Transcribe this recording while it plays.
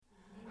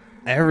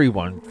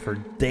everyone for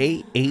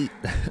day 8.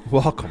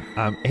 Welcome.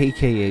 I'm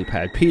aka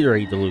Pat Peter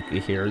A. DeLuca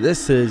here.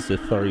 This is the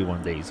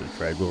 31 Days of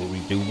Dread, where we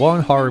do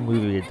one horror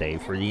movie a day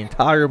for the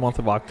entire month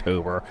of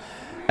October.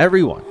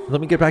 Everyone,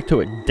 let me get back to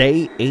it.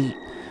 Day 8,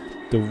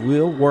 the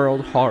real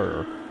world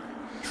horror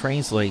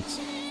translates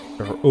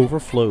or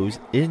overflows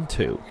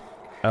into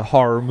a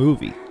horror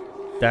movie.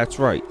 That's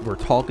right, we're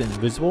talking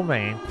Invisible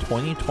Man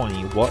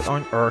 2020. What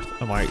on earth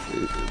am I?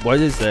 What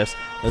is this?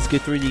 Let's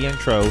get through the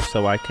intro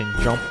so I can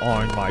jump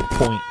on my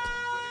point.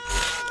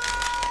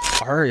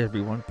 Alright,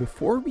 everyone,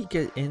 before we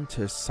get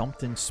into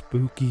something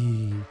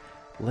spooky,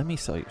 let me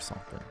tell you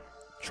something.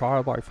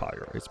 Trial by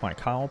Fire. It's my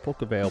comic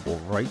book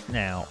available right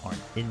now on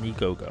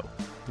Indiegogo.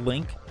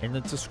 Link in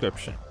the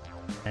description,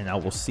 and I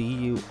will see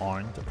you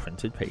on the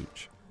printed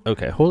page.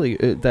 Okay, holy,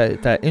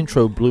 that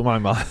intro blew my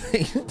mind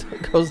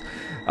because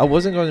I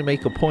wasn't going to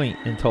make a point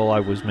until I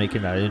was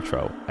making that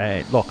intro.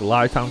 And look, a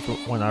lot of times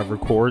when I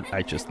record,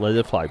 I just let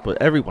it fly. But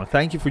everyone,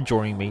 thank you for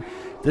joining me.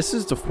 This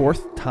is the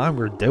 4th time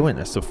we're doing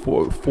this. So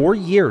four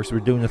years we're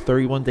doing the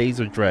 31 Days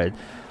of Dread.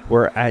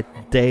 We're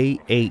at day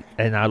 8,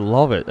 and I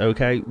love it,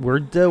 okay? We're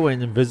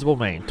doing Invisible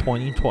Man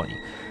 2020.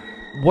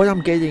 What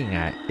I'm getting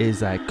at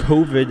is that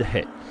COVID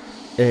hit.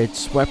 It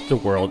swept the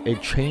world.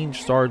 It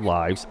changed our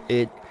lives.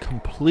 It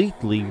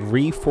completely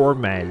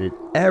reformatted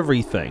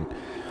everything.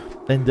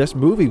 And this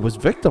movie was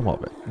victim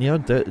of it. You know,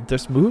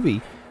 this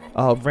movie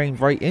ran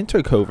right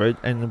into COVID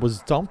and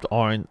was dumped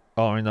on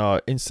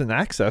instant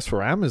access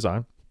for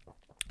Amazon.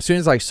 As soon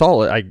as I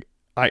saw it,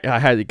 I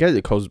had to get it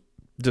because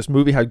this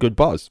movie had good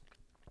buzz.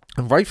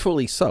 And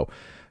rightfully so.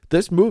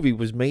 This movie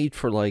was made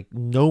for like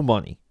no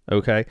money.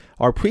 Okay,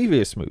 our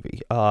previous movie,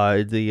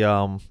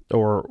 the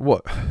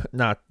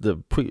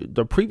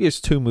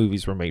previous 2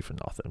 movies were made for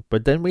nothing.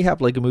 But then we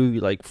have like a movie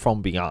like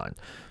From Beyond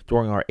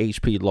during our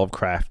H.P.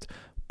 Lovecraft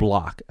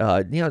block.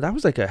 That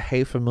was like a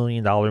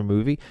 $500,000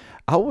 movie.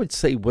 I would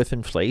say with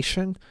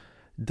inflation,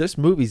 this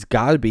movie's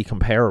got to be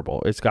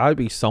comparable. It's got to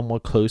be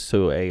somewhat close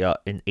to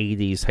an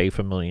 80s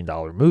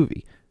 $500,000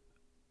 movie.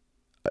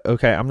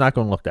 Okay, I'm not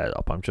going to look that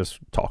up. I'm just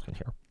talking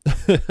here.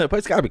 But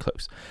it's got to be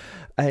close.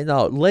 And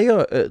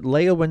Leah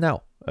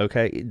Whannell,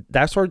 okay,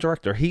 that's our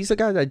director. He's the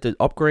guy that did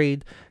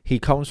Upgrade. He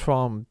comes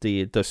from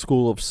the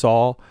School of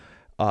Saw.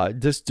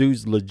 This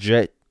dude's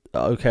legit,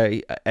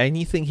 okay.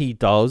 Anything he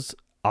does,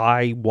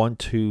 I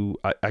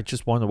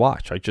just want to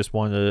watch. I just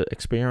want to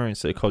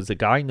experience it because the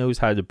guy knows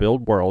how to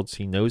build worlds.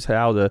 He knows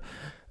how to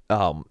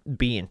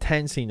be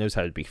intense. He knows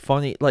how to be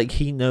funny. Like,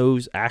 he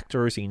knows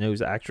actors. He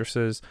knows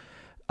actresses.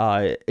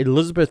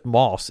 Elizabeth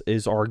Moss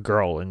is our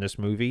girl in this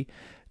movie.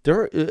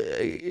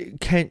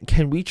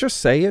 Can we just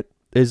say it?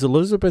 Is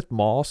Elizabeth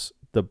Moss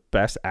the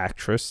best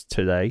actress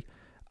today?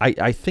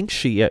 I think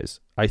she is.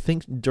 I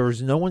think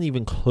there's no one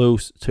even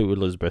close to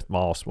Elizabeth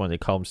Moss when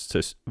it comes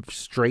to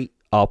straight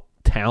up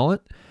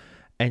talent.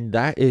 And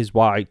that is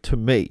why, to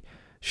me,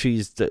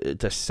 she's the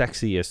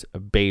sexiest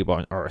babe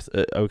on earth.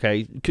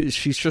 Okay? 'Cause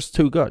she's just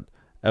too good.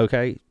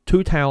 Okay?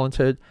 Too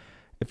talented.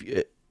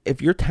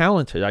 If you're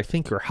talented, I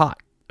think you're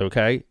hot.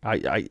 Okay,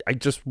 I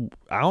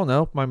don't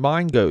know. My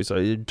mind goes.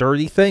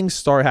 Dirty things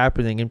start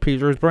happening in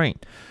Peter's brain.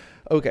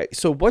 Okay,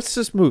 so what's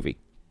this movie?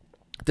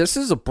 This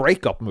is a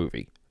breakup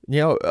movie.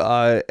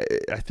 I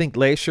think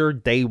last year,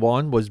 day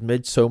 1 was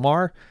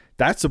Midsommar.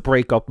 That's a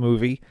breakup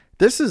movie.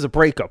 This is a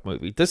breakup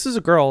movie. This is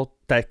a girl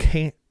that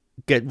can't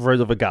get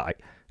rid of a guy.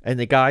 And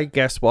the guy,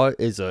 guess what,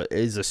 is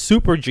a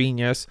super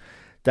genius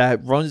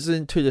that runs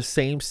into the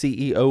same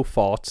CEO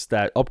faults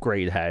that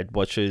Upgrade had,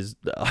 which is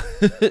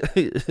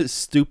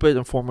stupid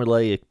and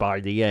formulaic by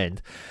the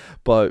end.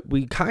 But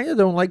we kind of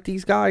don't like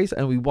these guys,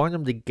 and we want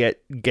them to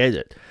get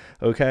it,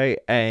 okay?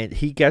 And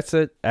he gets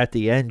it at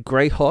the end.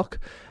 Greyhook.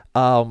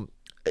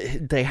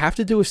 They have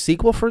to do a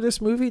sequel for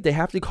this movie. They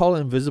have to call it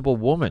Invisible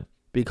Woman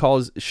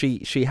because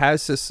she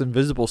has this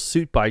invisible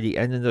suit by the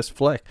end of this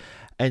flick.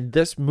 And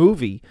this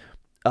movie,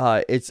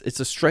 it's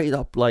a straight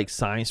up like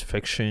science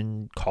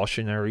fiction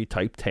cautionary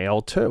type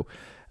tale too,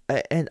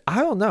 and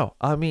I don't know.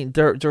 I mean,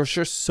 there's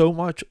just so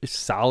much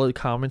solid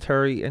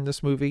commentary in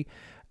this movie.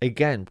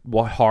 Again,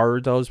 what horror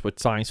does,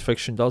 what science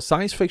fiction does.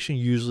 Science fiction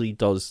usually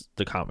does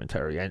the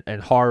commentary,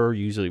 and horror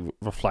usually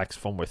reflects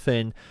from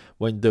within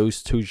when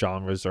those 2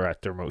 genres are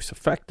at their most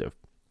effective.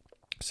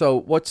 So,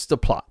 what's the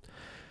plot?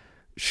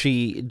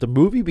 The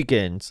movie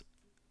begins,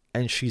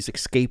 and she's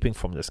escaping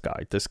from this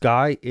guy. This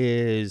guy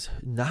is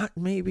not,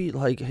 maybe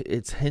like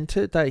it's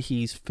hinted that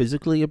he's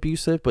physically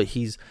abusive, but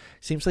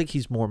seems like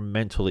he's more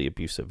mentally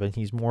abusive and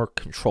he's more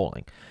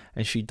controlling.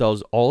 And she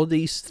does all of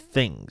these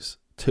things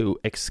to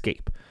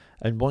escape.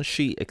 And once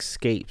she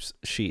escapes,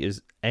 she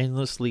is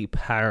endlessly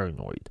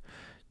paranoid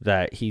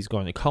that he's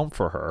going to come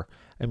for her.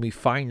 And we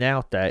find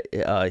out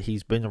that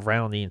he's been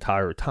around the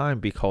entire time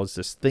because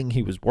this thing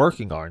he was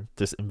working on,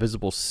 this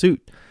invisible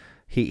suit,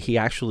 He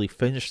actually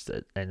finished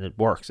it, and it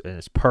works, and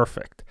it's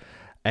perfect.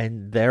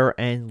 And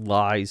therein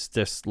lies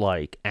this,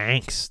 like,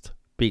 angst,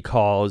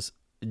 because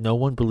no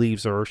one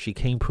believes her. She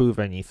can't prove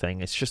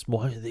anything. It's just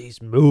one of these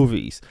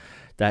movies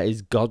that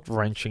is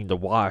gut-wrenching to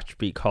watch,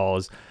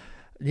 because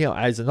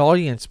as an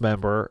audience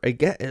member,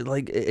 again,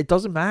 it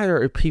doesn't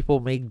matter if people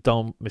make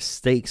dumb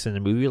mistakes in a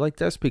movie like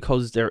this,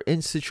 because they're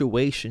in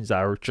situations that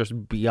are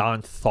just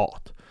beyond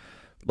thought.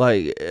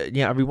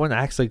 Everyone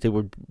acts like they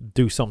would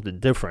do something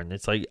different.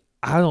 It's like,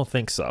 I don't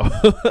think so.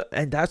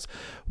 And that's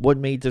what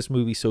made this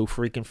movie so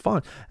freaking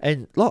fun.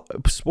 And look,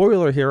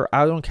 spoiler here,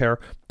 I don't care.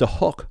 The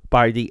hook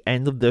by the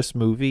end of this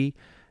movie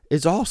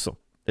is awesome.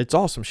 It's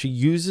awesome. She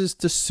uses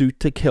the suit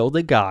to kill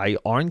the guy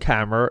on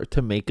camera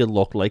to make it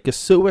look like a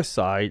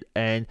suicide.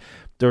 And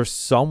there's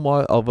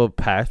somewhat of a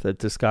path that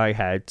this guy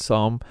had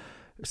some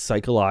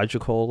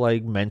psychological,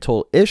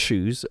 mental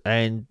issues.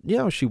 And,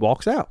 she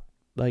walks out.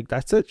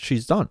 That's it.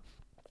 She's done.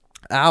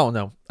 I don't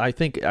know. I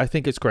think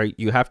it's great.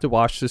 You have to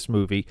watch this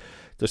movie.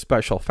 The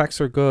special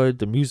effects are good.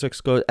 The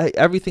music's good.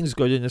 Everything's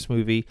good in this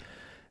movie.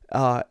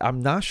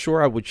 I'm not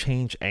sure I would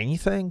change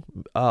anything.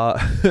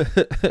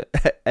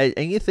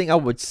 Anything I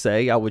would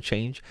say I would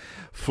change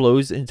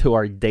flows into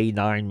our Day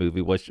 9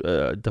 movie, which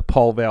the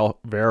Paul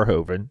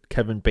Verhoeven,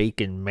 Kevin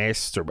Bacon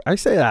I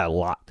say that a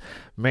lot.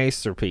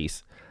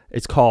 Masterpiece.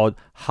 It's called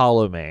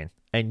Hollow Man.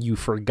 And you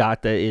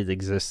forgot that it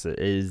existed.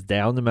 It is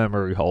down the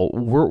memory hole.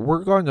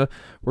 We're going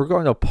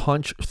to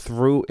punch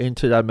through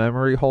into that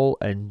memory hole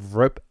and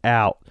rip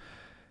out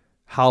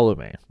Hollow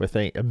Man with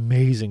an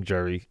amazing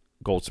Jerry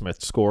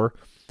Goldsmith score.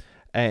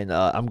 And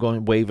I'm going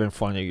to wave in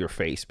front of your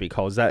face,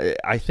 because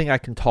I think I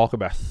can talk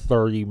about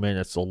 30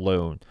 minutes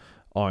alone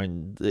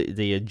on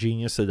the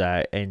genius of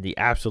that and the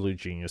absolute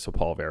genius of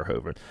Paul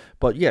Verhoeven.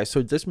 But yeah,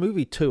 so this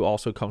movie too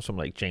also comes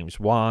from James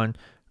Wan.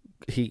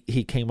 He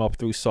came up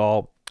through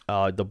Saw.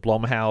 The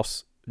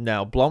Blumhouse.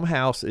 Now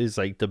Blumhouse is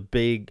the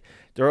big.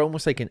 They're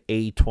almost like an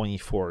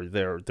A24.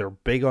 They're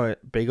big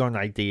on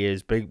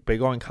ideas,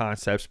 big on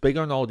concepts, big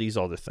on all these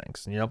other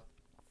things.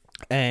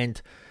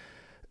 And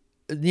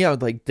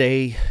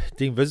the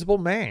Invisible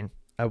Man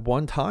at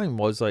one time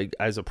was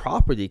as a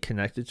property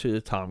connected to the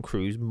Tom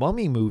Cruise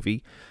Mummy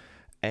movie,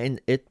 and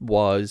it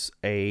was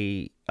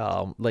they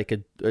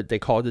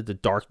called it the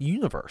Dark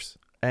Universe.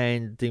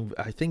 And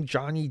I think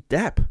Johnny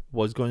Depp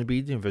was going to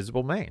be the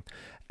Invisible Man.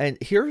 And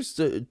here's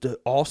the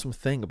awesome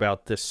thing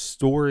about this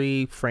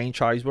story,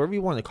 franchise, whatever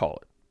you want to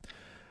call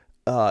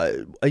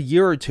it. A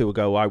year or two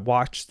ago, I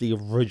watched the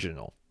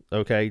original,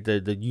 okay?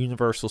 The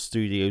Universal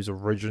Studios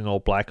original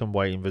black and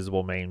white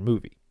Invisible Man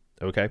movie,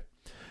 okay?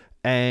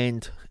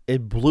 And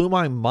it blew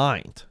my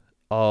mind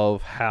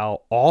of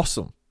how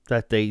awesome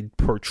that they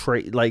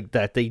portrayed,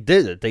 that they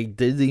did it. They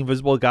did the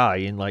Invisible Guy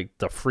in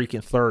the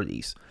freaking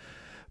 30s.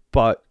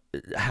 But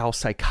how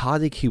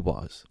psychotic he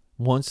was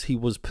once he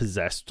was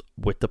possessed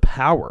with the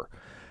power.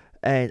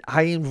 And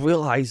I didn't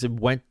realize it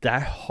went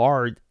that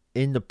hard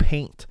in the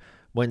paint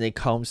when it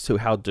comes to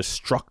how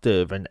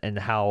destructive and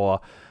how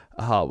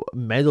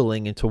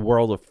meddling into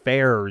world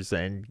affairs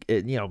and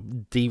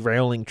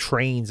derailing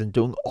trains and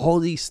doing all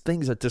these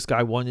things that this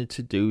guy wanted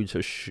to do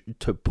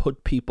to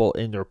put people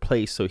in their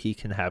place so he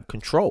can have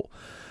control.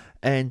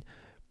 And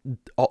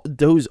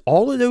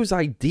all of those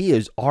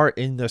ideas are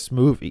in this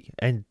movie,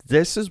 and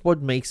this is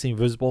what makes the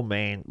Invisible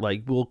Man,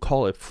 we'll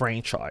call it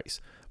franchise,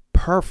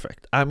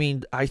 perfect. I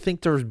mean, I think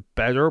there's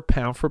better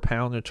pound for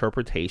pound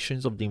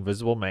interpretations of the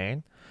Invisible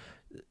Man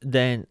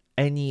than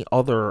any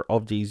other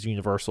of these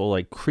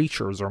Universal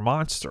creatures or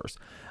monsters.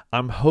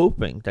 I'm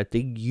hoping that they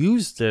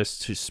use this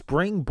to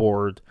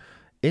springboard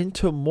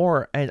into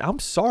more, and I'm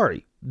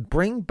sorry,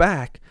 bring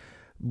back,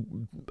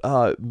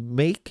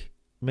 make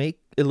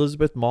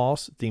Elizabeth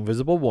Moss the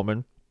Invisible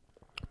Woman,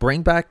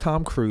 bring back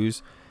Tom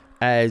Cruise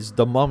as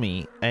the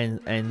Mummy,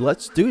 and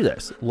let's do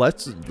this.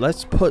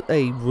 Let's put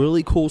a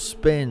really cool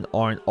spin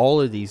on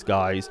all of these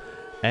guys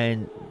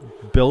and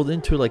build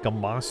into a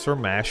Monster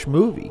Mash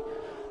movie.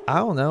 I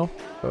don't know,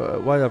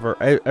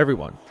 whatever.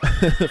 Everyone,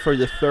 for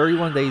the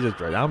 31 Days of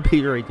Dread, I'm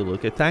Peter A.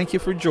 DeLuca. Thank you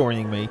for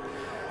joining me.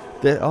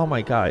 Oh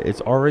my God,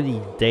 it's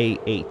already day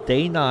 8.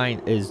 Day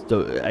 9 is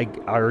I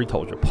already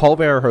told you, Paul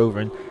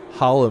Verhoeven,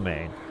 Hollow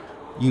Man.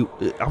 You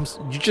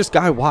just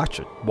gotta watch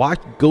it.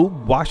 Go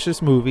watch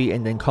this movie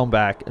and then come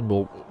back and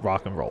we'll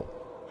rock and roll.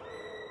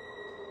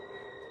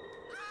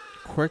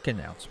 Quick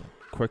announcement.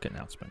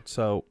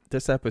 So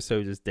this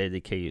episode is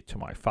dedicated to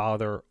my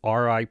father,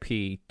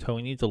 R.I.P.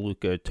 Tony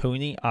DeLuca,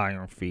 Tony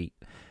Iron Feet.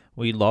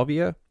 We love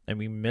you and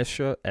we miss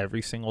you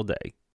every single day.